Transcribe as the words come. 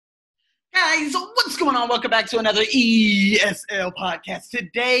Guys, what's going on? Welcome back to another ESL podcast.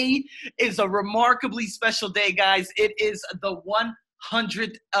 Today is a remarkably special day, guys. It is the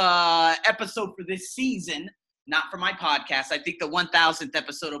 100th episode for this season, not for my podcast. I think the 1000th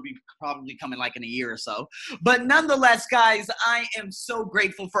episode will be probably coming like in a year or so. But nonetheless, guys, I am so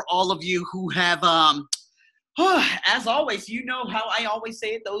grateful for all of you who have as always, you know how I always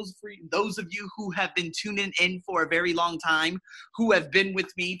say it, those of you who have been tuning in for a very long time, who have been with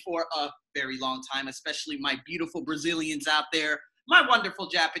me for a very long time, especially my beautiful Brazilians out there, my wonderful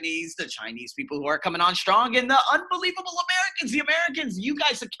Japanese, the Chinese people who are coming on strong, and the unbelievable Americans. The Americans, you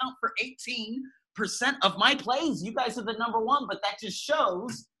guys account for 18% of my plays. You guys are the number one, but that just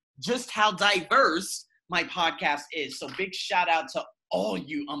shows just how diverse my podcast is. So big shout out to all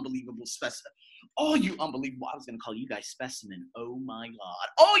you unbelievable I was going to call you guys specimen. Oh my God.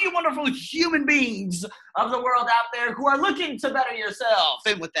 All you wonderful human beings of the world out there who are looking to better yourself.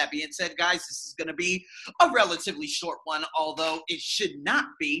 And with that being said, guys, this is going to be a relatively short one, although it should not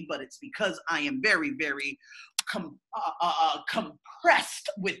be, but it's because I am very, very compressed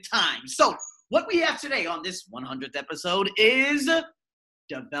with time. So what we have today on this 100th episode is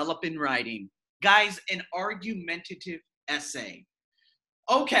developing writing. Guys, an argumentative essay.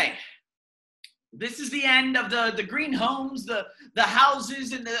 Okay. This is the end of the green homes, the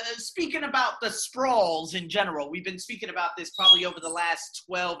houses, and speaking about the sprawls in general. We've been speaking about this probably over the last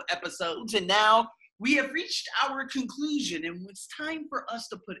 12 episodes, and now we have reached our conclusion, and it's time for us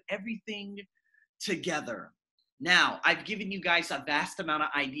to put everything together. Now, I've given you guys a vast amount of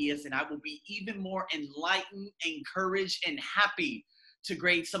ideas, and I will be even more enlightened, encouraged, and happy to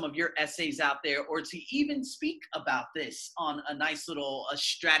grade some of your essays out there, or to even speak about this on a nice little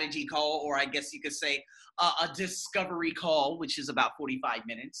strategy call, or I guess you could say a discovery call, which is about 45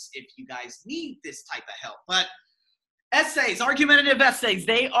 minutes if you guys need this type of help. But essays, argumentative essays,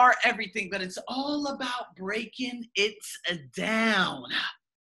 they are everything, but it's all about breaking it down.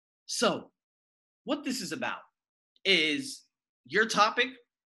 So what this is about is your topic,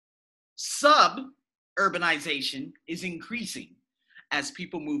 suburbanization is increasing as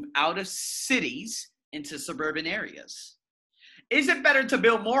people move out of cities into suburban areas. Is it better to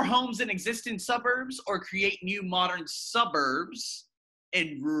build more homes in existing suburbs or create new modern suburbs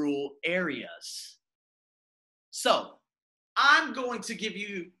in rural areas? So I'm going to give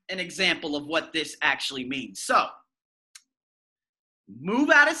you an example of what this actually means. So move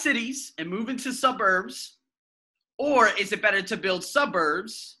out of cities and move into suburbs, or is it better to build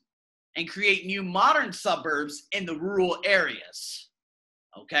suburbs and create new modern suburbs in the rural areas?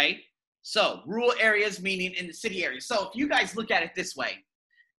 Okay, so rural areas meaning in the city areas. So if you guys look at it this way,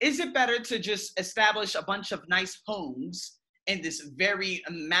 is it better to just establish a bunch of nice homes in this very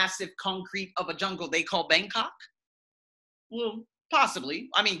massive concrete of a jungle they call Bangkok? Well, possibly.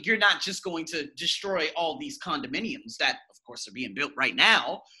 I mean, you're not just going to destroy all these condominiums that, of course, are being built right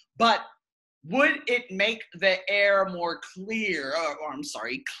now, but would it make the air more clear,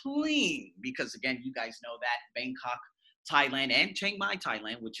 clean? Because again, you guys know that Bangkok, Thailand, and Chiang Mai,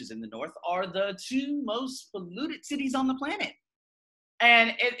 Thailand, which is in the north, are the two most polluted cities on the planet.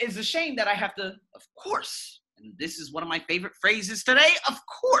 And it is a shame that I have to, of course, and this is one of my favorite phrases today, of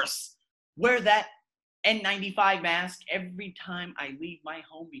course, wear that N95 mask every time I leave my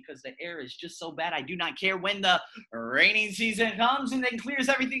home because the air is just so bad. I do not care when the rainy season comes and then clears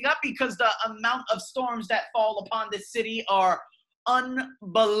everything up, because the amount of storms that fall upon this city are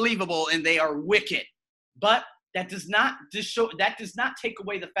unbelievable and they are wicked. But that does not take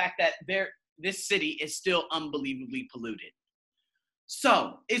away the fact that this city is still unbelievably polluted.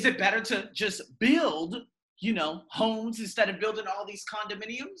 So is it better to just build, homes instead of building all these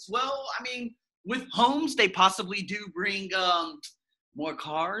condominiums? Well, I mean, with homes, they possibly do bring more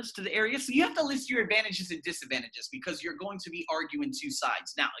cars to the area. So you have to list your advantages and disadvantages because you're going to be arguing two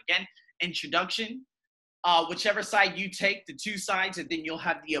sides. Now, again, introduction. Whichever side you take, the two sides, and then you'll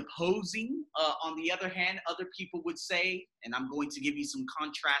have the opposing. On the other hand, other people would say, and I'm going to give you some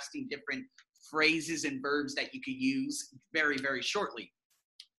contrasting different phrases and verbs that you could use very, very shortly.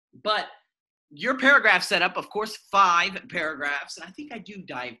 But your paragraph setup, of course, 5 paragraphs, and I think I do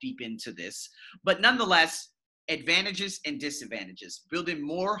dive deep into this, but nonetheless, advantages and disadvantages. Building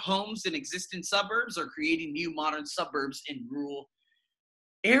more homes in existing suburbs or creating new modern suburbs in rural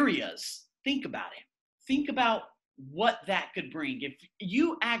areas. Think about it. Think about what that could bring. If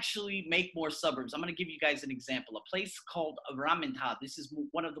you actually make more suburbs, I'm going to give you guys an example. A place called Raminta. This is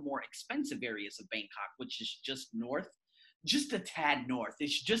one of the more expensive areas of Bangkok, which is just north, just a tad north.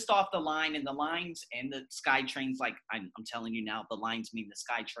 It's just off the line, and the lines and the sky trains, like I'm telling you now, the lines mean the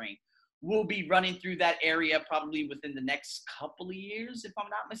sky train, will be running through that area probably within the next couple of years, if I'm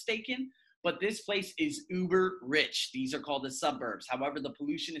not mistaken. But this place is uber rich. These are called the suburbs. However, the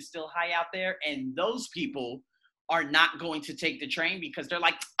pollution is still high out there, and those people are not going to take the train because they're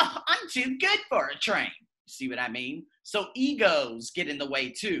like, oh, I'm too good for a train. See what I mean? So egos get in the way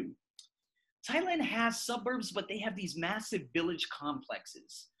too. Thailand has suburbs, but they have these massive village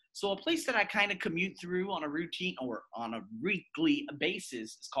complexes. So a place that I kind of commute through on a routine or on a weekly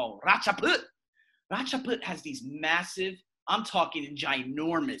basis is called Ratchaput. Ratchaput has these massive, I'm talking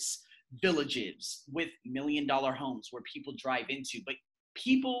ginormous villages with $1 million homes where people drive into. But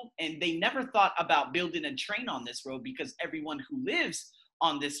people, and they never thought about building a train on this road because everyone who lives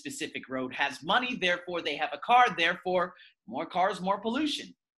on this specific road has money, therefore they have a car, therefore more cars, more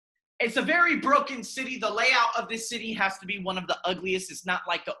pollution. It's a very broken city. The layout of this city has to be one of the ugliest. It's not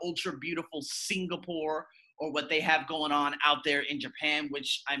like the ultra beautiful Singapore or what they have going on out there in Japan,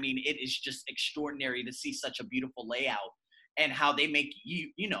 which, I mean, it is just extraordinary to see such a beautiful layout and how they make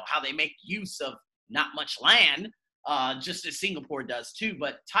how they make use of not much land, just as Singapore does too.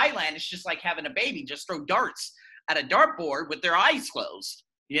 But Thailand is just like having a baby, just throw darts at a dartboard with their eyes closed,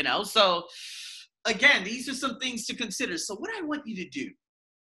 So again, these are some things to consider. So what I want you to do,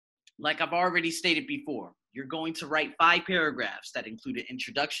 like I've already stated before, you're going to write 5 paragraphs that include an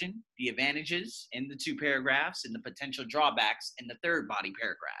introduction, the advantages in the 2 paragraphs, and the potential drawbacks in the 3rd body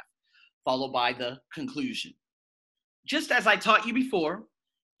paragraph, followed by the conclusion. Just as I taught you before,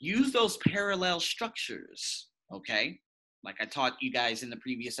 use those parallel structures, okay? Like I taught you guys in the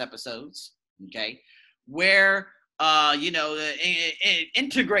previous episodes, okay? Where,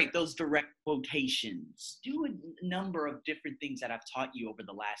 integrate those direct quotations. Do a number of different things that I've taught you over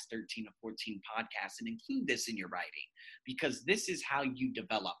the last 13 or 14 podcasts and include this in your writing because this is how you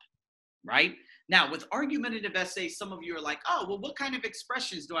develop, right? Now, with argumentative essays, some of you are like, oh, well, what kind of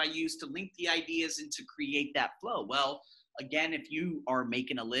expressions do I use to link the ideas and to create that flow? Well, again, if you are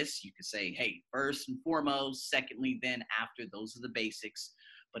making a list, you could say, hey, first and foremost, secondly, then after, those are the basics.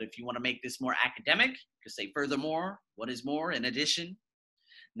 But if you want to make this more academic, you could say furthermore, what is more, in addition,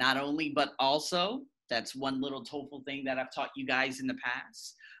 not only, but also. That's one little TOEFL thing that I've taught you guys in the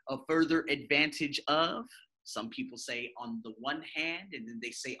past. A further advantage of, some people say on the one hand, and then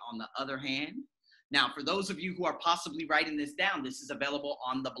they say on the other hand. Now, for those of you who are possibly writing this down, this is available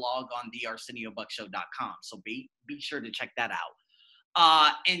on the blog on thearseniobuckshow.com. So be sure to check that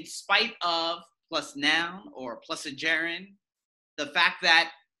out. In spite of plus noun or plus a gerund, the fact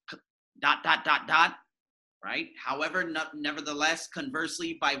that ... right? However, nevertheless,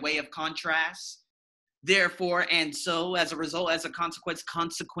 conversely, by way of contrast, therefore, and so, as a result, as a consequence,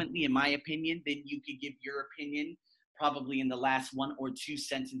 consequently, in my opinion, then you could give your opinion probably in the last 1 or 2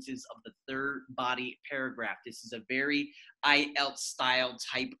 sentences of the 3rd body paragraph. This is a very IELTS style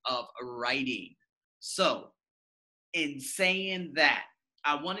type of writing. So, in saying that,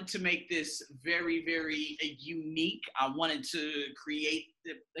 I wanted to make this very, very unique. I wanted to create,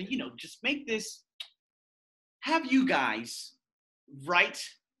 just make this, have you guys write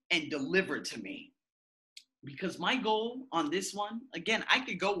and deliver to me. Because my goal on this one, again, I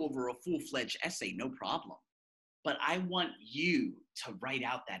could go over a full-fledged essay, no problem. But I want you to write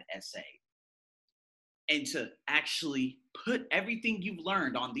out that essay and to actually put everything you've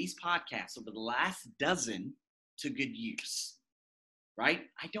learned on these podcasts over the last dozen to good use. Right?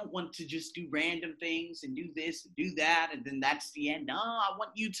 I don't want to just do random things and do this and do that, and then that's the end. No, I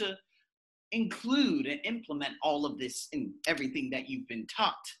want you to include and implement all of this in everything that you've been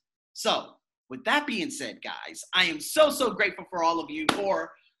taught. So, with that being said, guys, I am so grateful for all of you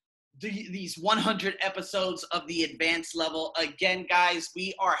for these 100 episodes of the advanced level. Again, guys,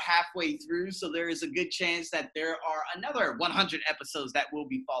 we are halfway through, so there is a good chance that there are another 100 episodes that will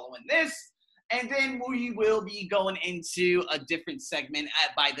be following this. And then we will be going into a different segment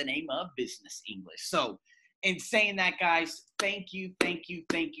by the name of Business English. So in saying that, guys, thank you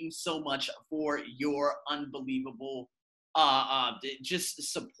so much for your unbelievable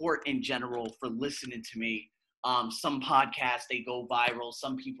just support in general, for listening to me. Some podcasts, they go viral.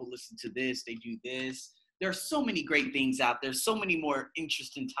 Some people listen to this, they do this. There's so many great things out there, so many more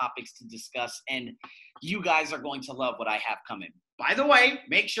interesting topics to discuss, and you guys are going to love what I have coming. By the way,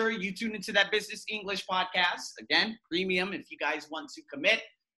 make sure you tune into that Business English podcast. Again, premium if you guys want to commit.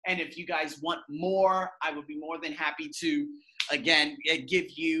 And if you guys want more, I would be more than happy to, again,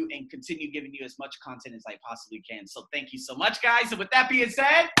 give you and continue giving you as much content as I possibly can. So thank you so much, guys. And with that being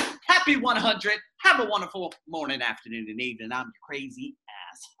said, happy 100. Have a wonderful morning, afternoon, and evening. I'm your crazy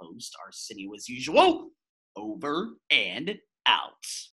ass host, Arsenio, as usual. Over and out.